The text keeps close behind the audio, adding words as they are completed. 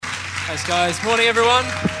Thanks, guys. Morning, everyone.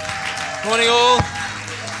 Morning, all.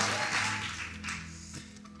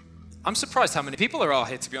 I'm surprised how many people there are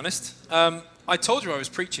here, to be honest. I told you I was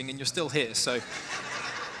preaching, and you're still here, so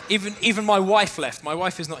even my wife left. My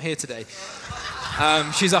wife is not here today.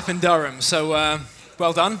 She's up in Durham, so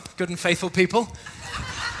well done, good and faithful people.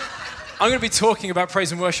 I'm going to be talking about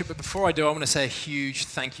praise and worship, but before I do, I want to say a huge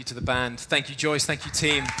thank you to the band. Thank you, Joyce. Thank you,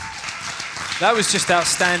 team. That was just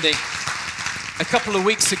outstanding. A couple of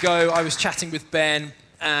weeks ago, I was chatting with Ben,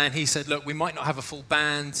 and he said, look, we might not have a full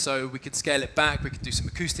band, so we could scale it back, we could do some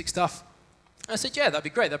acoustic stuff. I said, yeah, that'd be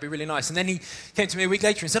great, that'd be really nice. And then he came to me a week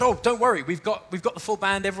later and said, oh, don't worry, we've got the full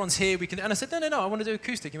band, everyone's here, we can. And I said, no, I want to do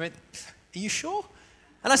acoustic. He went, are you sure?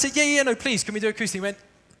 And I said, yeah, no, please, can we do acoustic? He went,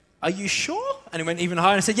 are you sure? And he went even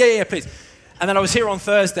higher, and I said, yeah, please. And then I was here on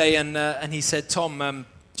Thursday, and he said, Tom,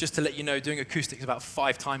 just to let you know, doing acoustic is about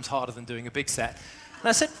 5 times harder than doing a big set. And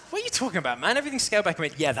I said, what are you talking about, man? Everything's scaled back. I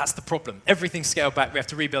went, yeah, that's the problem. Everything's scaled back. We have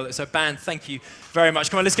to rebuild it. So, band, thank you very much.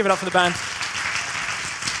 Come on, let's give it up for the band.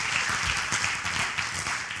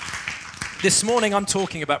 This morning, I'm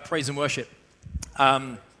talking about praise and worship.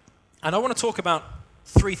 And I want to talk about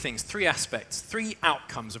 3 things, 3 aspects, 3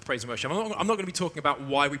 outcomes of praise and worship. I'm not going to be talking about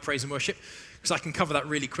why we praise and worship, because I can cover that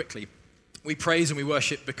really quickly. We praise and we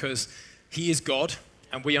worship because He is God,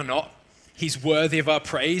 and we are not. He's worthy of our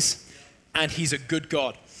praise, and He's a good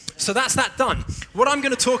God. So that's that done. What I'm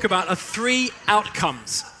going to talk about are 3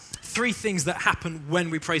 outcomes, 3 things that happen when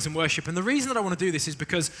we praise and worship. And the reason that I want to do this is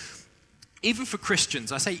because even for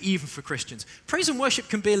Christians, I say even for Christians, praise and worship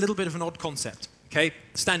can be a little bit of an odd concept, okay?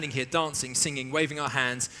 Standing here, dancing, singing, waving our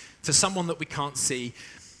hands to someone that we can't see.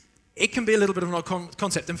 It can be a little bit of an odd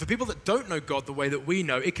concept. And for people that don't know God the way that we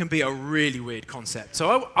know, it can be a really weird concept.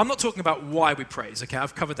 So I'm not talking about why we praise, okay?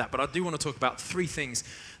 I've covered that, but I do want to talk about 3 things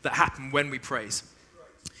that happen when we praise.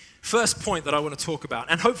 First point that I want to talk about,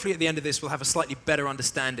 and hopefully at the end of this we'll have a slightly better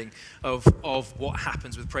understanding of what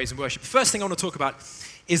happens with praise and worship. The first thing I want to talk about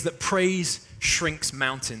is that praise shrinks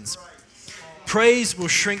mountains. Praise will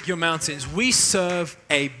shrink your mountains. We serve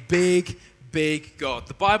a big God.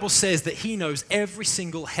 The Bible says that He knows every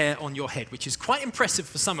single hair on your head, which is quite impressive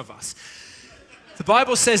for some of us. The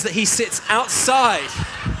Bible says that He sits outside.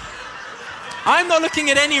 I'm not looking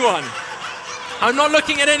at anyone. I'm not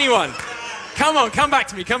looking at anyone. Come on, come back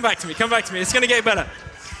to me. It's going to get better.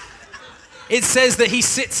 It says that He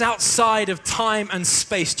sits outside of time and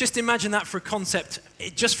space. Just imagine that for a concept,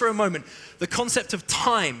 just for a moment. The concept of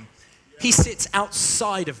time, He sits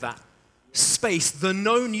outside of that. Space, the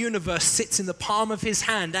known universe sits in the palm of His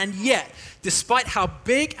hand, and yet, despite how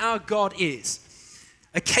big our God is,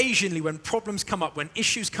 occasionally when problems come up, when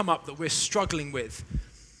issues come up that we're struggling with,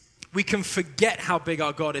 we can forget how big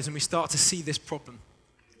our God is and we start to see this problem.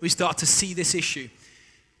 We start to see this issue.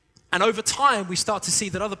 And over time, we start to see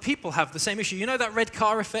that other people have the same issue. You know that red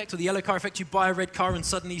car effect or the yellow car effect? You buy a red car and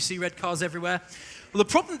suddenly you see red cars everywhere. Well,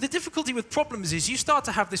 the difficulty with problems is you start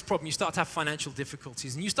to have this problem, you start to have financial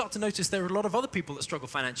difficulties, and you start to notice there are a lot of other people that struggle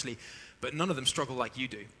financially, but none of them struggle like you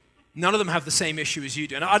do. None of them have the same issue as you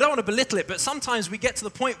do. And I don't want to belittle it, but sometimes we get to the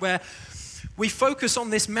point where we focus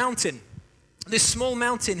on this mountain, this small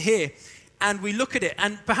mountain here, and we look at it,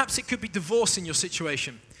 and perhaps it could be divorce in your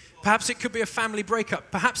situation. Perhaps it could be a family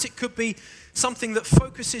breakup. Perhaps it could be something that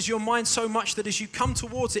focuses your mind so much that as you come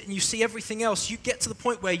towards it and you see everything else, you get to the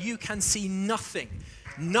point where you can see nothing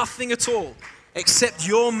at all, except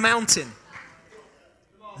your mountain.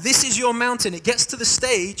 This is your mountain. It gets to the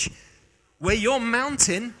stage where your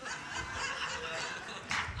mountain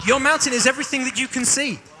is everything that you can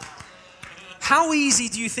see. How easy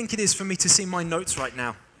do you think it is for me to see my notes right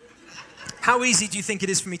now? How easy do you think it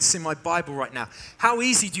is for me to see my Bible right now? How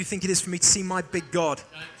easy do you think it is for me to see my big God?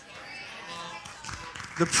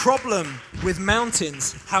 The problem with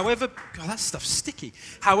mountains, God, that stuff's sticky.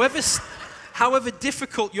 However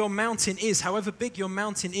difficult your mountain is, however big your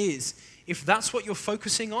mountain is, if that's what you're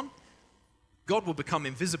focusing on, God will become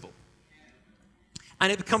invisible.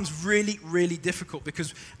 And it becomes really, really difficult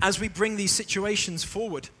because as we bring these situations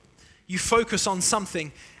forward, you focus on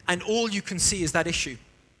something and all you can see is that issue.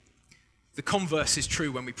 The converse is true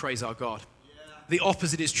when we praise our God. The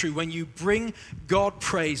opposite is true. When you bring God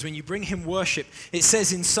praise, when you bring Him worship, it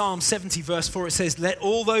says in Psalm 70 verse 4, it says, let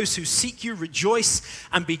all those who seek you rejoice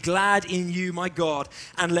and be glad in you, my God.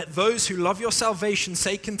 And let those who love your salvation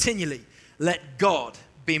say continually, let God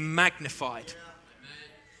be magnified.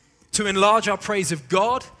 To enlarge our praise of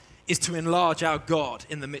God is to enlarge our God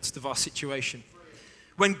in the midst of our situation.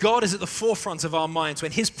 When God is at the forefront of our minds,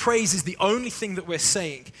 when His praise is the only thing that we're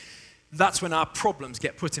saying, that's when our problems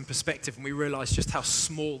get put in perspective and we realize just how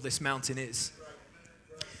small this mountain is.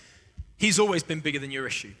 He's always been bigger than your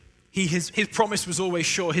issue. His promise was always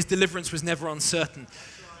sure. His deliverance was never uncertain.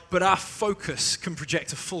 But our focus can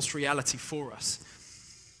project a false reality for us.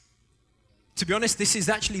 To be honest, this is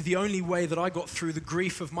actually the only way that I got through the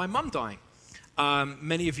grief of my mum dying.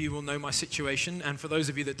 Many of you will know my situation, and for those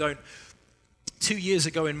of you that don't, 2 years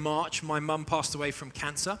ago in March, my mum passed away from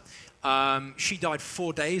cancer. She died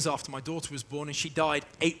 4 days after my daughter was born, and she died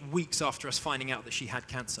 8 weeks after us finding out that she had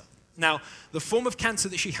cancer. Now, the form of cancer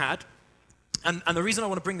that she had, and the reason I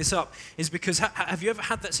want to bring this up is because have you ever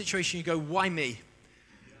had that situation you go, why me?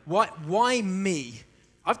 Why me?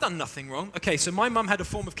 I've done nothing wrong. Okay, so my mum had a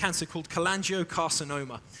form of cancer called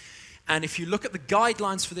cholangiocarcinoma. And if you look at the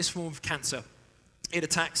guidelines for this form of cancer, it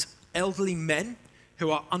attacks elderly men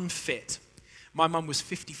who are unfit. My mum was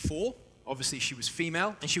 54. Obviously, she was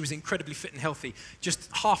female, and she was incredibly fit and healthy. Just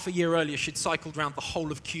half a year earlier, she'd cycled around the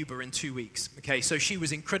whole of Cuba in 2 weeks. Okay, so she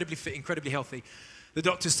was incredibly fit, incredibly healthy. The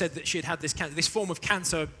doctors said that she had had this cancer. This form of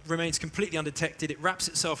cancer remains completely undetected. It wraps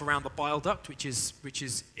itself around the bile duct, which is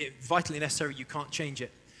vitally necessary. You can't change it.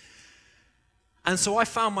 And so I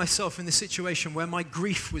found myself in this situation where my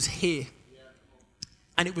grief was here.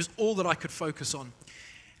 And it was all that I could focus on.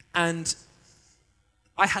 And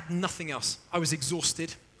I had nothing else. I was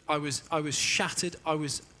exhausted. I was shattered. I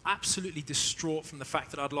was absolutely distraught from the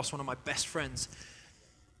fact that I'd lost one of my best friends.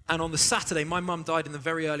 And on the Saturday, my mum died in the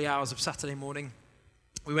very early hours of Saturday morning.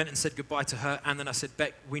 We went and said goodbye to her, and then I said,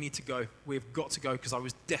 Beck, we need to go. We've got to go, because I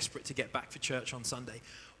was desperate to get back for church on Sunday.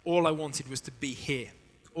 All I wanted was to be here.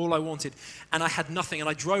 All I wanted. And I had nothing, and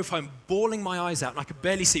I drove home bawling my eyes out, and I could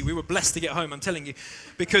barely see. We were blessed to get home, I'm telling you,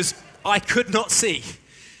 because I could not see.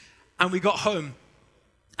 And we got home,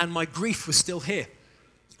 and my grief was still here,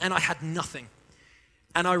 and I had nothing.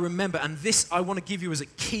 And I remember, and this I want to give you as a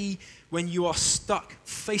key when you are stuck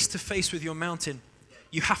face to face with your mountain,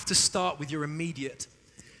 you have to start with your immediate.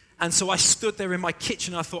 And so I stood there in my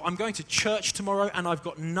kitchen, and I thought, I'm going to church tomorrow, and I've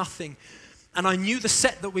got nothing. And I knew the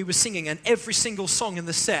set that we were singing, and every single song in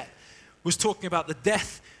the set was talking about the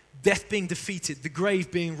death being defeated, the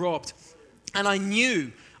grave being robbed. And I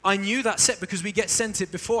knew that set because we get sent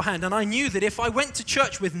it beforehand. And I knew that if I went to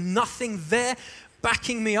church with nothing there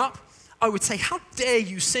backing me up, I would say, how dare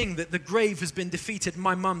you sing that the grave has been defeated,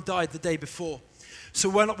 my mum died the day before. So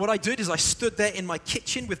what I did is I stood there in my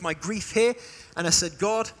kitchen with my grief here, and I said,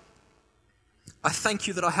 God, I thank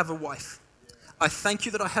you that I have a wife. I thank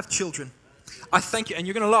you that I have children. I thank you, and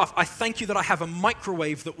you're going to laugh, I thank you that I have a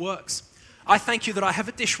microwave that works. I thank you that I have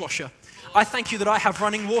a dishwasher. I thank you that I have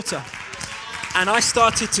running water. And I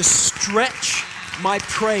started to stretch my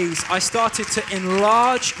praise. I started to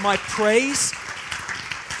enlarge my praise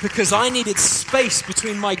because I needed space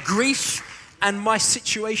between my grief and my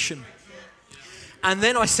situation. And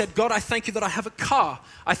then I said, God, I thank you that I have a car.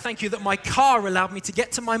 I thank you that my car allowed me to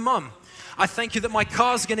get to my mum. I thank you that my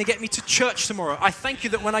car's going to get me to church tomorrow. I thank you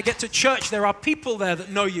that when I get to church, there are people there that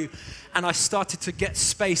know you. And I started to get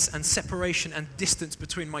space and separation and distance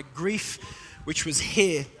between my grief, which was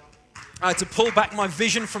here. I had to pull back my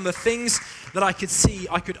vision from the things that I could see.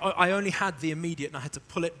 I only had the immediate, and I had to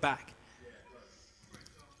pull it back.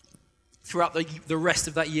 Throughout the rest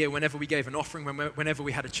of that year, whenever we gave an offering, whenever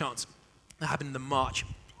we had a chance, that happened in March.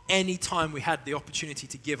 Anytime we had the opportunity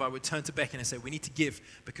to give, I would turn to Becky and I say, we need to give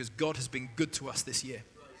because God has been good to us this year.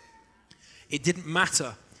 It didn't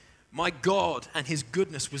matter. My God and his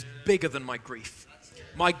goodness was bigger than my grief.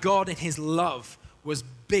 My God and his love was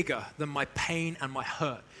bigger than my pain and my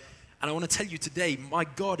hurt. And I want to tell you today, my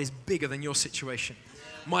God is bigger than your situation.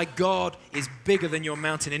 My God is bigger than your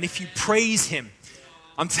mountain. And if you praise him,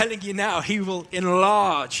 I'm telling you now, he will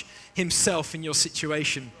enlarge himself in your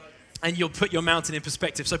situation. And you'll put your mountain in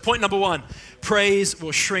perspective. So point number 1, praise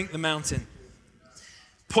will shrink the mountain.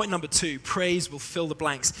 Point number 2, praise will fill the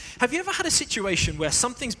blanks. Have you ever had a situation where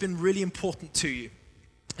something's been really important to you?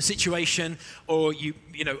 A situation, or you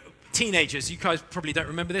know, teenagers, you guys probably don't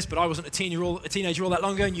remember this, but I wasn't a teenager all that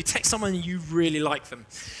long ago, and you text someone and you really like them.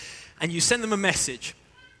 And you send them a message.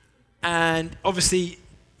 And obviously,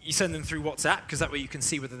 you send them through WhatsApp, because that way you can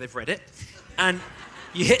see whether they've read it. And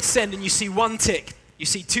you hit send and you see one tick. You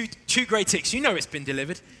see two grey ticks. You know it's been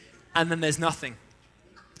delivered. And then there's nothing.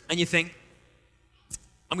 And you think,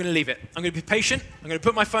 I'm going to leave it. I'm going to be patient. I'm going to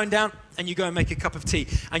put my phone down, and you go and make a cup of tea.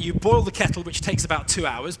 And you boil the kettle, which takes about 2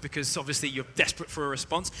 hours, because obviously you're desperate for a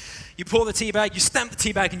response. You pour the tea bag, you stamp the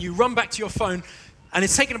tea bag, and you run back to your phone, and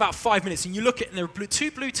it's taken about 5 minutes, and you look at it, and there are 2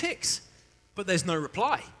 blue ticks, but there's no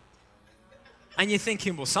reply. And you're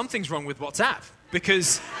thinking, well, something's wrong with WhatsApp,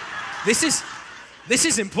 because this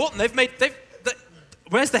is important.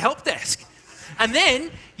 Where's the help desk? And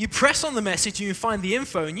then you press on the message and you find the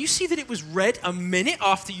info and you see that it was read a minute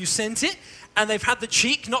after you sent it and they've had the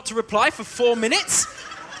cheek not to reply for 4 minutes?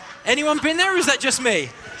 Anyone been there, or is that just me?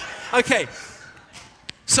 Okay.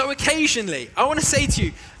 So occasionally, I want to say to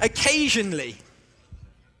you, occasionally,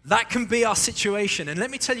 that can be our situation. And let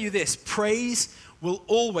me tell you this, praise will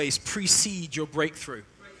always precede your breakthrough.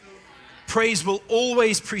 Praise will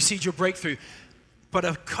always precede your breakthrough. But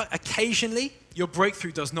occasionally, your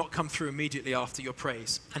breakthrough does not come through immediately after your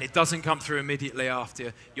praise. And it doesn't come through immediately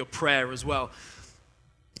after your prayer as well.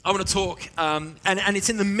 I want to talk, and it's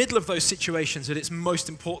in the middle of those situations that it's most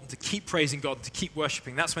important to keep praising God, to keep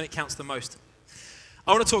worshiping. That's when it counts the most.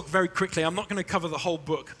 I want to talk very quickly. I'm not going to cover the whole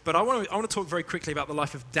book, but I want to talk very quickly about the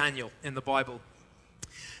life of Daniel in the Bible.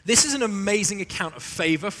 This is an amazing account of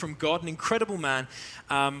favor from God, an incredible man,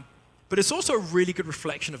 but it's also a really good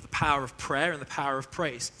reflection of the power of prayer and the power of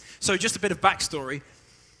praise. So just a bit of backstory.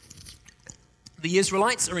 The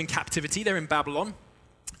Israelites are in captivity. They're in Babylon,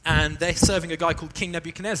 and they're serving a guy called King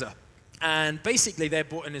Nebuchadnezzar. And basically, they're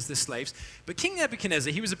brought in as the slaves. But King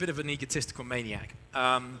Nebuchadnezzar, he was a bit of an egotistical maniac.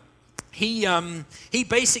 He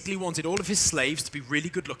basically wanted all of his slaves to be really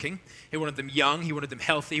good looking. He wanted them young, he wanted them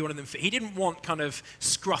healthy, he wanted them fit. He didn't want kind of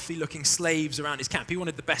scruffy looking slaves around his camp. He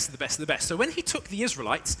wanted the best of the best of the best. So when he took the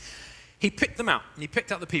Israelites, he picked them out, and he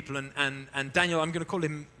picked out the people, and Daniel, I'm going to call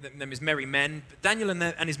them his merry men. But Daniel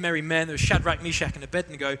and his merry men, there was Shadrach, Meshach, and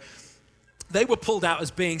Abednego. They were pulled out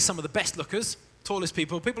as being some of the best lookers, tallest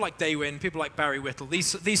people like Daywin, people like Barry Whittle,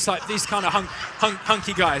 these kind of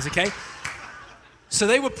hunky guys, okay? So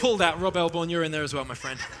they were pulled out. Rob Elborn, you're in there as well, my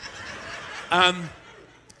friend.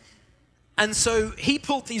 And so he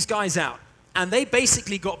pulled these guys out, and they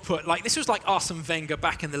basically got put, like this was like Arsene Wenger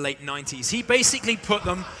back in the late 90s. He basically put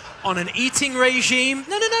them on an eating regime.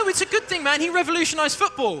 No, it's a good thing, man. He revolutionized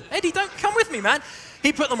football. Eddie, don't come with me, man.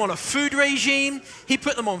 He put them on a food regime. He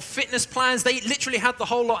put them on fitness plans. They literally had the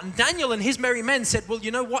whole lot. And Daniel and his merry men said, well,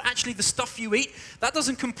 you know what? Actually, the stuff you eat, that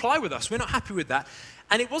doesn't comply with us. We're not happy with that.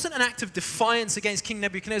 And it wasn't an act of defiance against King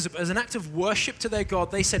Nebuchadnezzar, but as an act of worship to their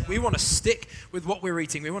God, they said, we want to stick with what we're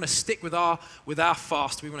eating. We want to stick with our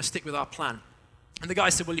fast. We want to stick with our plan. And the guy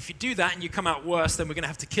said, well, if you do that and you come out worse, then we're going to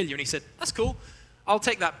have to kill you. And he said, that's cool. I'll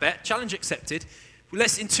take that bet. Challenge accepted.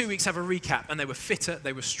 Let's in 2 weeks have a recap. And they were fitter,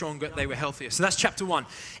 they were stronger, they were healthier. So that's chapter 1.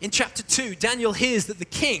 In chapter 2, Daniel hears that the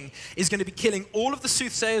king is going to be killing all of the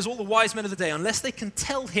soothsayers, all the wise men of the day, unless they can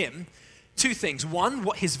tell him 2 things. 1,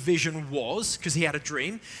 what his vision was, because he had a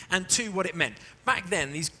dream. And 2, what it meant. Back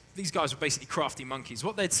then, these guys were basically crafty monkeys.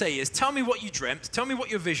 What they'd say is, tell me what you dreamt, tell me what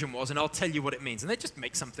your vision was, and I'll tell you what it means. And they'd just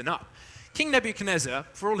make something up. King Nebuchadnezzar,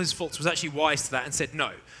 for all his faults, was actually wise to that and said,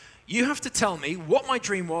 no, you have to tell me what my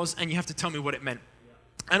dream was, and you have to tell me what it meant.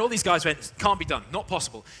 And all these guys went, can't be done, not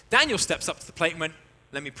possible. Daniel steps up to the plate and went,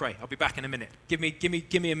 let me pray. I'll be back in a minute. Give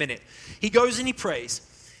me a minute. He goes and he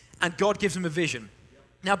prays, and God gives him a vision.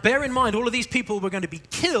 Now, bear in mind, all of these people were going to be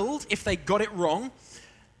killed if they got it wrong.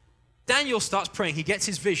 Daniel starts praying. He gets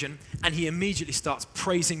his vision, and he immediately starts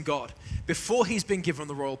praising God before he's been given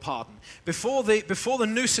the royal pardon, before the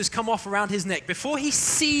noose has come off around his neck, before he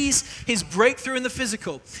sees his breakthrough in the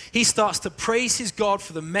physical. He starts to praise his God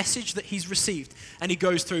for the message that he's received, and he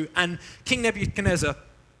goes through. And King Nebuchadnezzar,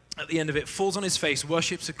 at the end of it, falls on his face,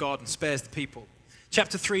 worships a God, and spares the people.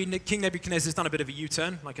 Chapter 3, King Nebuchadnezzar has done a bit of a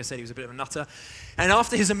U-turn. Like I said, he was a bit of a nutter. And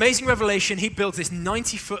after his amazing revelation, he builds this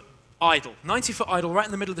 90-foot idol right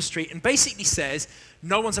in the middle of the street, and basically says,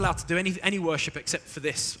 no one's allowed to do any worship except for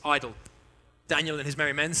this idol. Daniel and his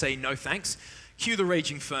merry men say, no thanks. Cue the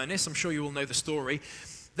raging furnace. I'm sure you all know the story.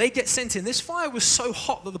 They get sent in. This fire was so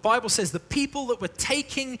hot that the Bible says the people that were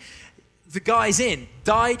taking the guys in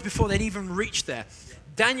died before they'd even reached there.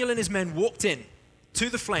 Daniel and his men walked in to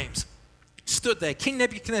the flames, stood there. King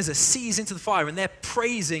Nebuchadnezzar sees into the fire, and they're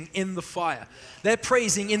praising in the fire. They're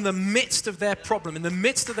praising in the midst of their problem, in the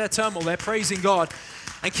midst of their turmoil. They're praising God.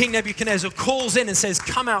 And King Nebuchadnezzar calls in and says,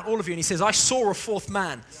 come out, all of you. And he says, I saw a 4th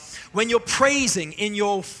man. When you're praising in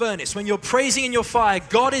your furnace, when you're praising in your fire,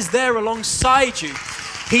 God is there alongside you.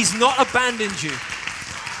 He's not abandoned you.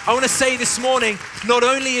 I want to say this morning, not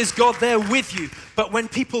only is God there with you, but when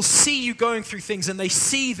people see you going through things and they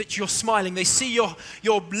see that you're smiling, they see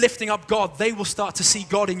you're lifting up God, they will start to see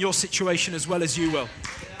God in your situation as well as you will.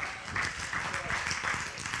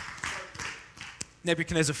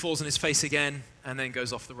 Nebuchadnezzar falls on his face again and then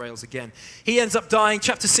goes off the rails again. He ends up dying.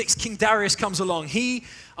 Chapter 6, King Darius comes along. He,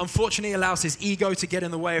 unfortunately, allows his ego to get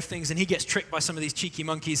in the way of things, and he gets tricked by some of these cheeky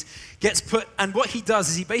monkeys. And what he does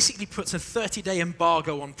is he basically puts a 30-day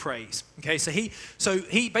embargo on praise. Okay, so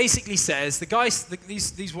he basically says,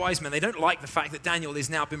 these wise men, they don't like the fact that Daniel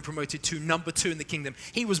is now been promoted to number 2 in the kingdom.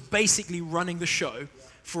 He was basically running the show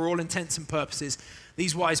for all intents and purposes.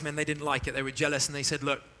 These wise men, they didn't like it. They were jealous, and they said,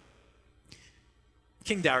 look,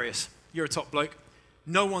 King Darius, you're a top bloke.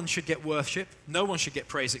 No one should get worship. No one should get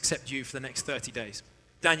praise except you for the next 30 days.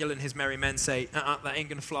 Daniel and his merry men say, that ain't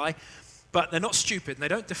going to fly. But they're not stupid, and they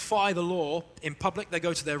don't defy the law in public. They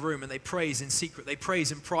go to their room and they praise in secret. They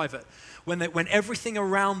praise in private. When everything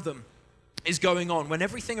around them is going on, when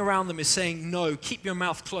everything around them is saying, no, keep your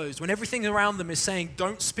mouth closed, when everything around them is saying,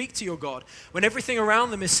 don't speak to your God, when everything around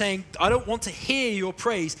them is saying, I don't want to hear your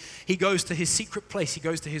praise, he goes to his secret place, he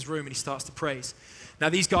goes to his room and he starts to praise. Now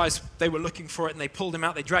these guys, they were looking for it and they pulled him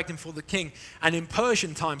out, they dragged him before the king. And in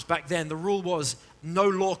Persian times back then, the rule was no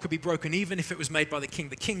law could be broken, even if it was made by the king.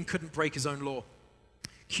 The king couldn't break his own law.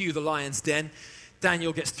 Cue the lion's den.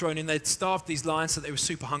 Daniel gets thrown in. They'd starved these lions so they were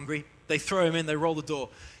super hungry. They throw him in, they roll the door.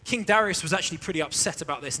 King Darius was actually pretty upset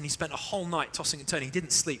about this, and he spent a whole night tossing and turning. He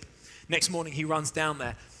didn't sleep. Next morning, he runs down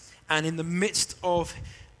there, and in the midst of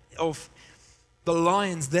the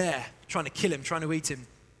lions there trying to kill him, trying to eat him,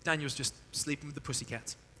 Daniel's just sleeping with the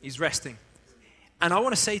pussycats. He's resting. And I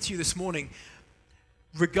want to say to you this morning,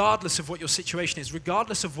 regardless of what your situation is,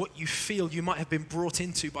 regardless of what you feel you might have been brought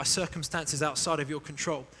into by circumstances outside of your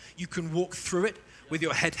control, you can walk through it with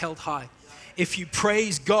your head held high. If you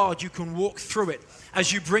praise God, you can walk through it.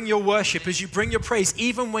 As you bring your worship, as you bring your praise,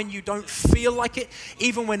 even when you don't feel like it,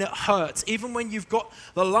 even when it hurts, even when you've got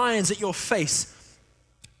the lions at your face,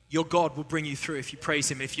 your God will bring you through if you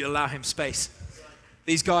praise him, if you allow him space.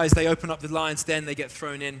 These guys, they open up the lion's den, they get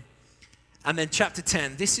thrown in. And then chapter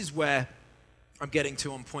 10, this is where I'm getting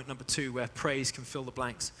to on point number 2, where praise can fill the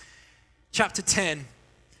blanks. Chapter 10,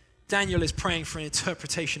 Daniel is praying for an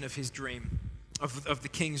interpretation of his dream. Of the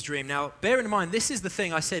king's dream. Now, bear in mind, this is the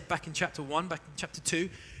thing I said back in chapter 1, back in chapter 2.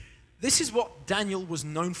 This is what Daniel was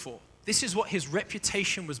known for. This is what his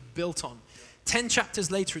reputation was built on. 10 chapters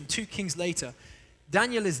later and 2 kings later,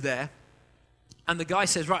 Daniel is there, and the guy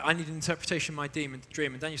says, right, I need an interpretation of my dream.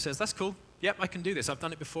 And Daniel says, that's cool. Yep, I can do this. I've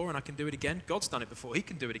done it before, and I can do it again. God's done it before. He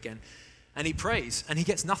can do it again. And he prays, and he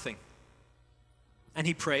gets nothing. And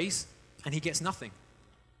he prays, and he gets nothing.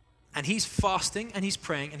 And he's fasting and he's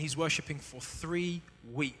praying and he's worshiping for 3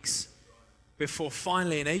 weeks before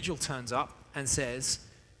finally an angel turns up and says,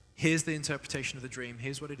 here's the interpretation of the dream.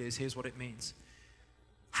 Here's what it is. Here's what it means.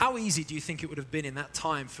 How easy do you think it would have been in that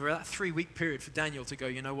time for that 3-week period for Daniel to go,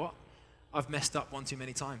 you know what? I've messed up one too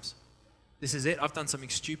many times. This is it. I've done something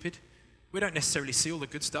stupid. We don't necessarily see all the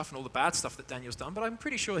good stuff and all the bad stuff that Daniel's done, but I'm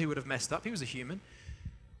pretty sure he would have messed up. He was a human.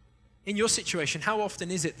 In your situation, how often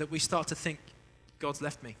is it that we start to think, God's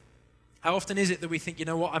left me? How often is it that we think, you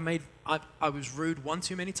know what, I was rude one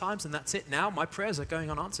too many times and that's it. Now my prayers are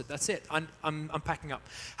going unanswered. That's it. I'm packing up.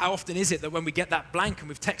 How often is it that when we get that blank and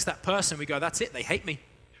we've texted that person, we go, that's it. They hate me.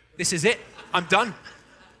 This is it. I'm done.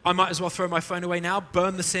 I might as well throw my phone away now,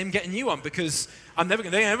 burn the SIM, get a new one because they're never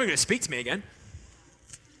going to speak to me again.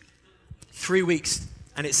 3 weeks.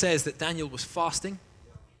 And it says that Daniel was fasting,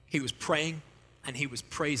 he was praying, and he was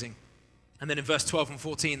praising. And then in verse 12 and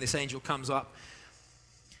 14, this angel comes up.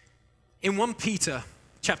 In 1 Peter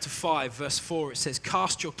chapter 5, verse 4, it says,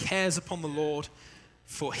 cast your cares upon the Lord,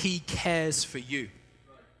 for he cares for you.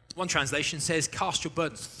 One translation says, cast your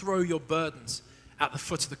burdens, throw your burdens at the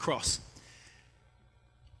foot of the cross.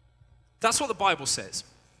 That's what the Bible says.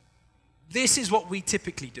 This is what we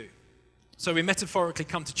typically do. So we metaphorically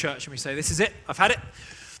come to church and we say, this is it, I've had it.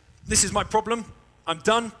 This is my problem. I'm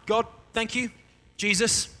done. God, thank you.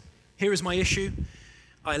 Jesus, here is my issue.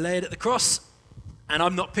 I lay it at the cross. And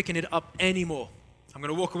I'm not picking it up anymore. I'm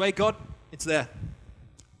going to walk away. God, it's there.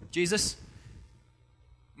 Jesus,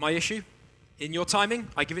 my issue, in your timing,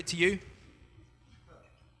 I give it to you.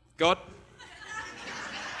 God.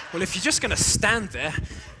 Well, if you're just going to stand there,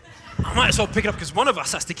 I might as well pick it up because one of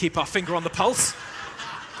us has to keep our finger on the pulse.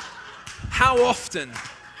 How often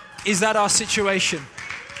is that our situation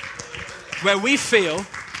where we feel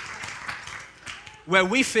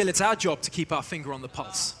it's our job to keep our finger on the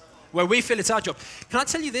pulse? Where we feel it's our job. Can I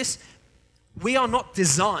tell you this? We are not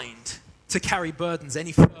designed to carry burdens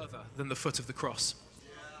any further than the foot of the cross.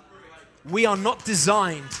 We are not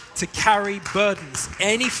designed to carry burdens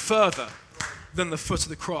any further than the foot of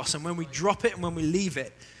the cross. And when we drop it and when we leave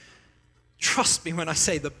it, trust me when I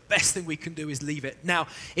say the best thing we can do is leave it. Now,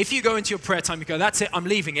 if you go into your prayer time, you go, that's it, I'm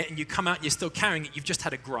leaving it, and you come out and you're still carrying it, you've just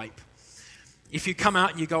had a gripe. If you come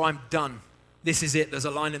out and you go, I'm done, this is it, there's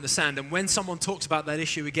a line in the sand. And when someone talks about that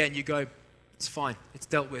issue again, you go, it's fine, it's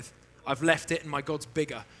dealt with. I've left it and my God's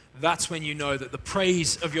bigger. That's when you know that the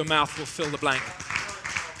praise of your mouth will fill the blank.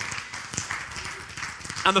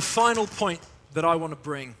 And the final point that I want to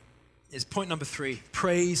bring is point number 3.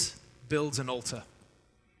 Praise builds an altar.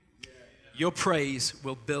 Your praise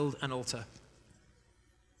will build an altar.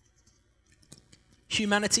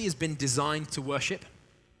 Humanity has been designed to worship.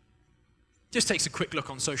 Just takes a quick look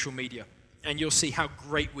on social media, and you'll see how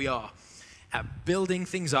great we are at building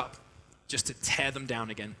things up just to tear them down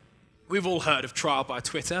again. We've all heard of trial by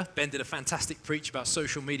Twitter. Ben did a fantastic preach about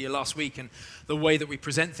social media last week and the way that we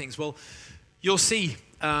present things. Well, you'll see,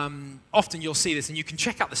 often you'll see this, and you can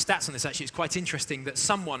check out the stats on this actually. It's quite interesting that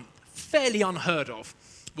someone fairly unheard of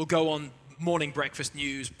will go on morning breakfast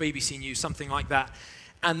news, BBC News, something like that,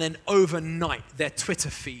 and then overnight their Twitter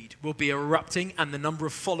feed will be erupting and the number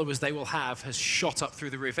of followers they will have has shot up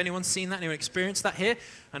through the roof. Anyone seen that? Anyone experienced that here?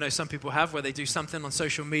 I know some people have, where they do something on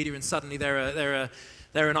social media and suddenly they're an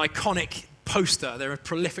iconic poster, they're a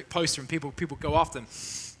prolific poster, and people go after them.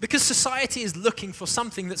 Because society is looking for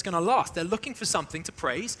something that's going to last. They're looking for something to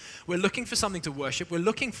praise. We're looking for something to worship. We're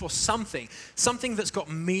looking for something that's got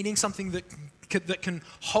meaning, something that can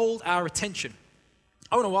hold our attention.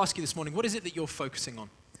 I want to ask you this morning, what is it that you're focusing on?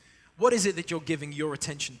 What is it that you're giving your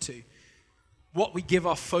attention to? What we give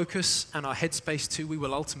our focus and our headspace to, we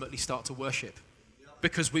will ultimately start to worship.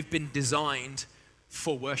 Because we've been designed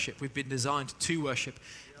for worship. We've been designed to worship.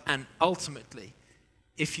 And ultimately,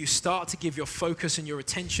 if you start to give your focus and your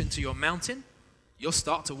attention to your mountain, you'll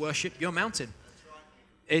start to worship your mountain.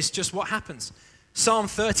 It's just what happens. Psalm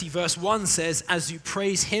 30 verse 1 says, as you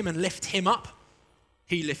praise him and lift him up,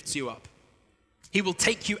 he lifts you up. He will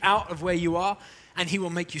take you out of where you are and he will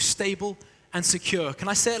make you stable and secure. Can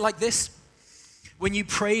I say it like this? When you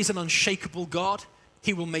praise an unshakable God,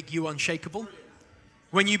 he will make you unshakable.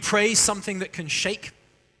 When you praise something that can shake,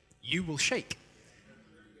 you will shake.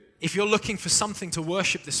 If you're looking for something to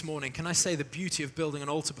worship this morning, can I say the beauty of building an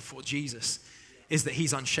altar before Jesus is that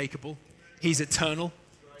he's unshakable, he's eternal,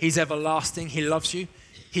 he's everlasting, he loves you.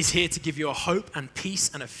 He's here to give you a hope and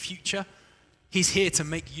peace and a future. He's here to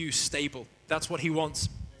make you stable. That's what he wants.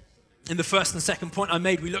 In the first and second point I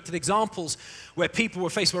made, we looked at examples where people were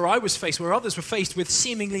faced, where I was faced, where others were faced with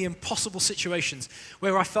seemingly impossible situations,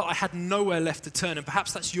 where I felt I had nowhere left to turn. And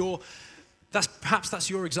perhaps that's your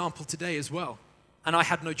example today as well. And I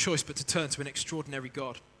had no choice but to turn to an extraordinary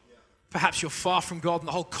God. Perhaps you're far from God and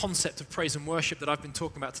the whole concept of praise and worship that I've been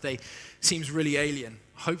talking about today seems really alien.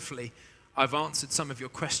 Hopefully, I've answered some of your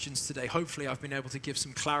questions today. Hopefully, I've been able to give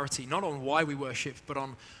some clarity, not on why we worship, but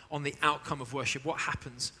on the outcome of worship, what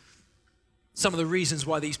happens. Some of the reasons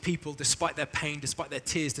why these people, despite their pain, despite their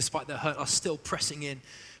tears, despite their hurt, are still pressing in,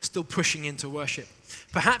 still pushing into worship.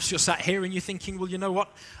 Perhaps you're sat here and you're thinking, well, you know what?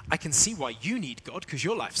 I can see why you need God because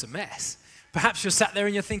your life's a mess. Perhaps you're sat there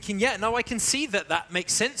and you're thinking, yeah, no, I can see that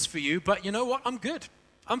makes sense for you, but you know what? I'm good.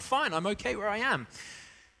 I'm fine. I'm okay where I am.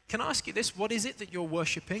 Can I ask you this? What is it that you're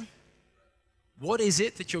worshiping? What is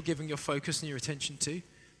it that you're giving your focus and your attention to?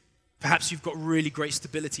 Perhaps you've got really great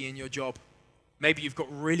stability in your job. Maybe you've got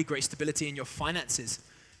really great stability in your finances.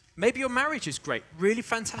 Maybe your marriage is great, really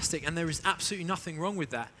fantastic, and there is absolutely nothing wrong with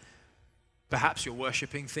that. Perhaps you're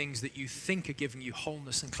worshiping things that you think are giving you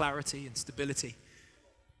wholeness and clarity and stability.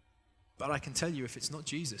 But I can tell you, if it's not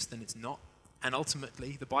Jesus, then it's not. And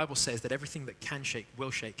ultimately, the Bible says that everything that can shake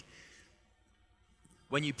will shake.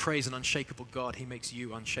 When you praise an unshakable God, he makes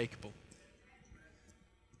you unshakable.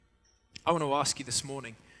 I want to ask you this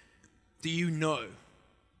morning, do you know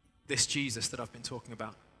this Jesus that I've been talking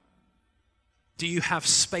about? Do you have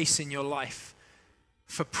space in your life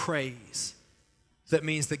for praise? That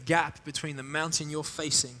means the gap between the mountain you're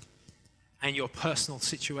facing and your personal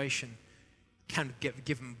situation can get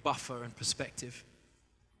given buffer and perspective.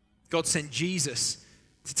 God sent Jesus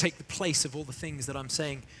to take the place of all the things that I'm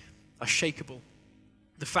saying are shakeable.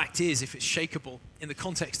 The fact is, if it's shakeable in the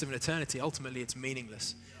context of an eternity, ultimately it's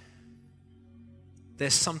meaningless.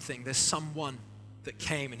 There's someone that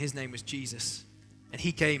came, and his name was Jesus. And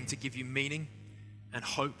he came to give you meaning and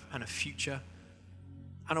hope and a future.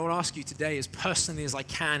 And I want to ask you today, as personally as I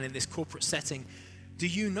can in this corporate setting, do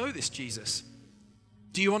you know this Jesus?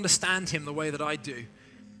 Do you understand him the way that I do?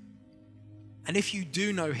 And if you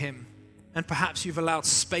do know him, and perhaps you've allowed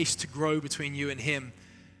space to grow between you and him,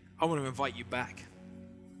 I want to invite you back.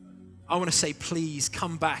 I want to say, please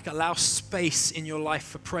come back. Allow space in your life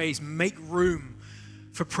for praise. Make room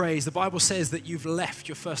for praise. The Bible says that you've left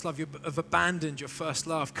your first love. You've abandoned your first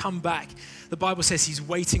love. Come back. The Bible says he's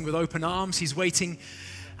waiting with open arms. He's waiting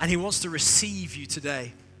and he wants to receive you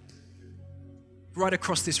today. Right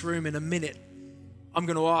across this room in a minute, I'm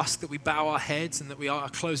going to ask that we bow our heads and that we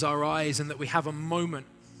close our eyes and that we have a moment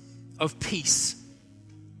of peace.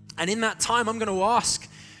 And in that time, I'm going to ask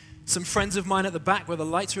some friends of mine at the back where the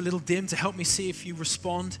lights are a little dim to help me see if you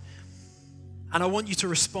respond. And I want you to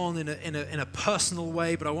respond in a personal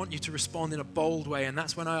way, but I want you to respond in a bold way. And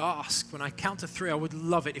that's when I ask, when I count to 3, I would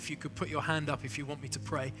love it if you could put your hand up if you want me to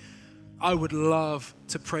pray. I would love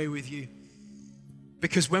to pray with you.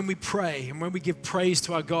 Because when we pray and when we give praise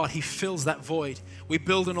to our God, he fills that void. We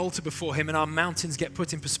build an altar before him and our mountains get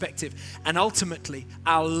put in perspective. And ultimately,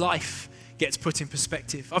 our life gets put in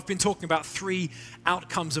perspective. I've been talking about 3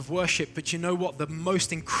 outcomes of worship, but you know what? The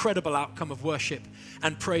most incredible outcome of worship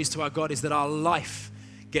and praise to our God is that our life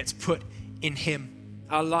gets put in him.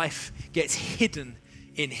 Our life gets hidden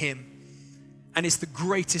in him. And it's the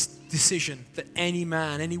greatest decision that any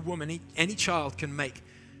man, any woman, any child can make,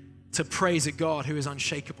 to praise a God who is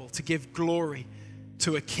unshakable, to give glory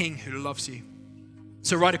to a king who loves you.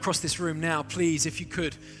 So right across this room now, please, if you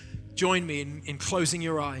could, join me in closing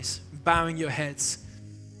your eyes, bowing your heads.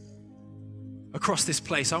 Across this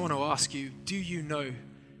place, I want to ask you, do you know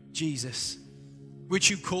Jesus? Would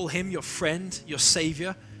you call him your friend, your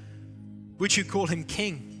savior? Would you call him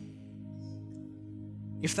king?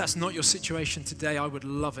 If that's not your situation today, I would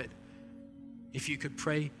love it if you could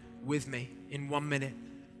pray with me in 1 minute.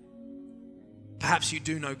 Perhaps you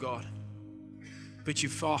do know God, but you're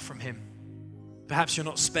far from him. Perhaps you're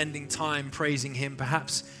not spending time praising him.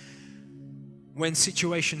 Perhaps when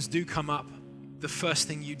situations do come up, the first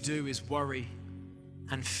thing you do is worry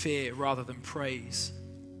and fear rather than praise.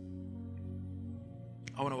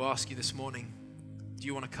 I want to ask you this morning, do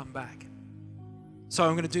you want to come back? So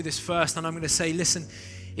I'm going to do this first, and I'm going to say, listen,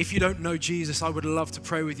 if you don't know Jesus, I would love to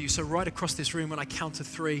pray with you. So right across this room, when I count to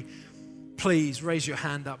 3, please raise your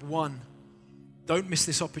hand up. 1, don't miss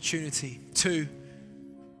this opportunity. 2,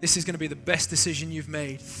 this is going to be the best decision you've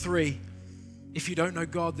made. 3, if you don't know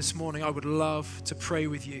God this morning, I would love to pray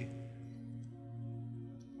with you.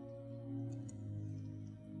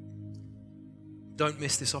 Don't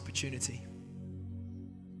miss this opportunity.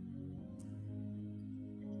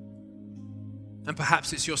 And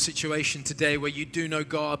perhaps it's your situation today where you do know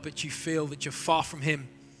God, but you feel that you're far from him.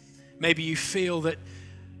 Maybe you feel that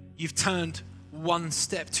you've turned one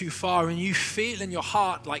step too far, and you feel in your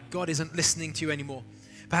heart like God isn't listening to you anymore.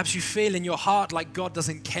 Perhaps you feel in your heart like God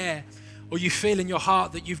doesn't care, or you feel in your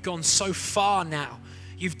heart that you've gone so far now.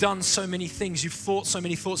 You've done so many things, you've thought so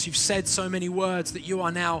many thoughts, you've said so many words that you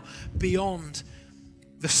are now beyond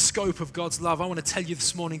the scope of God's love. I want to tell you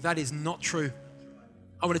this morning that is not true.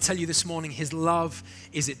 I want to tell you this morning, his love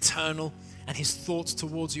is eternal and his thoughts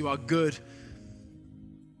towards you are good.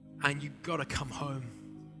 And you've got to come home.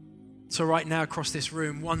 So right now across this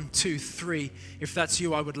room, 1, 2, 3, if that's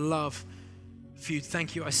you, I would love for you.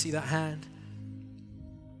 Thank you, I see that hand.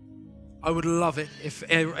 I would love it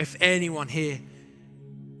if anyone here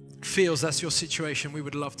feels that's your situation, we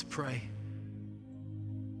would love to pray.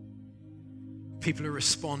 People are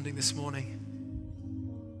responding this morning.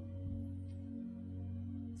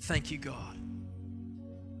 Thank you, God.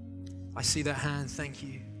 I see that hand. Thank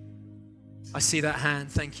you. I see that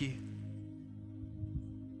hand. Thank you.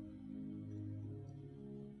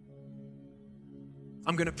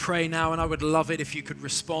 I'm going to pray now, and I would love it if you could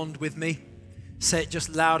respond with me. Say it just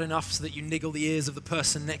loud enough so that you niggle the ears of the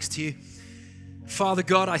person next to you. Father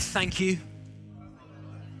God, I thank you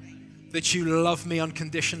that you love me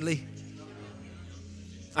unconditionally.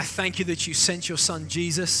 I thank you that you sent your son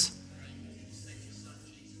Jesus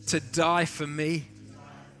to die for me.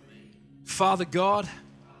 Father God,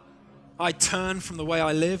 I turn from the way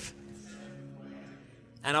I live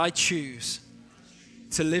and I choose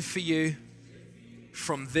to live for you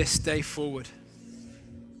from this day forward.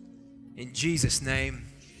 In Jesus' name,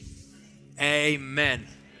 amen.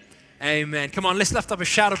 Amen. Come on, let's lift up a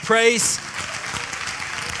shout of praise.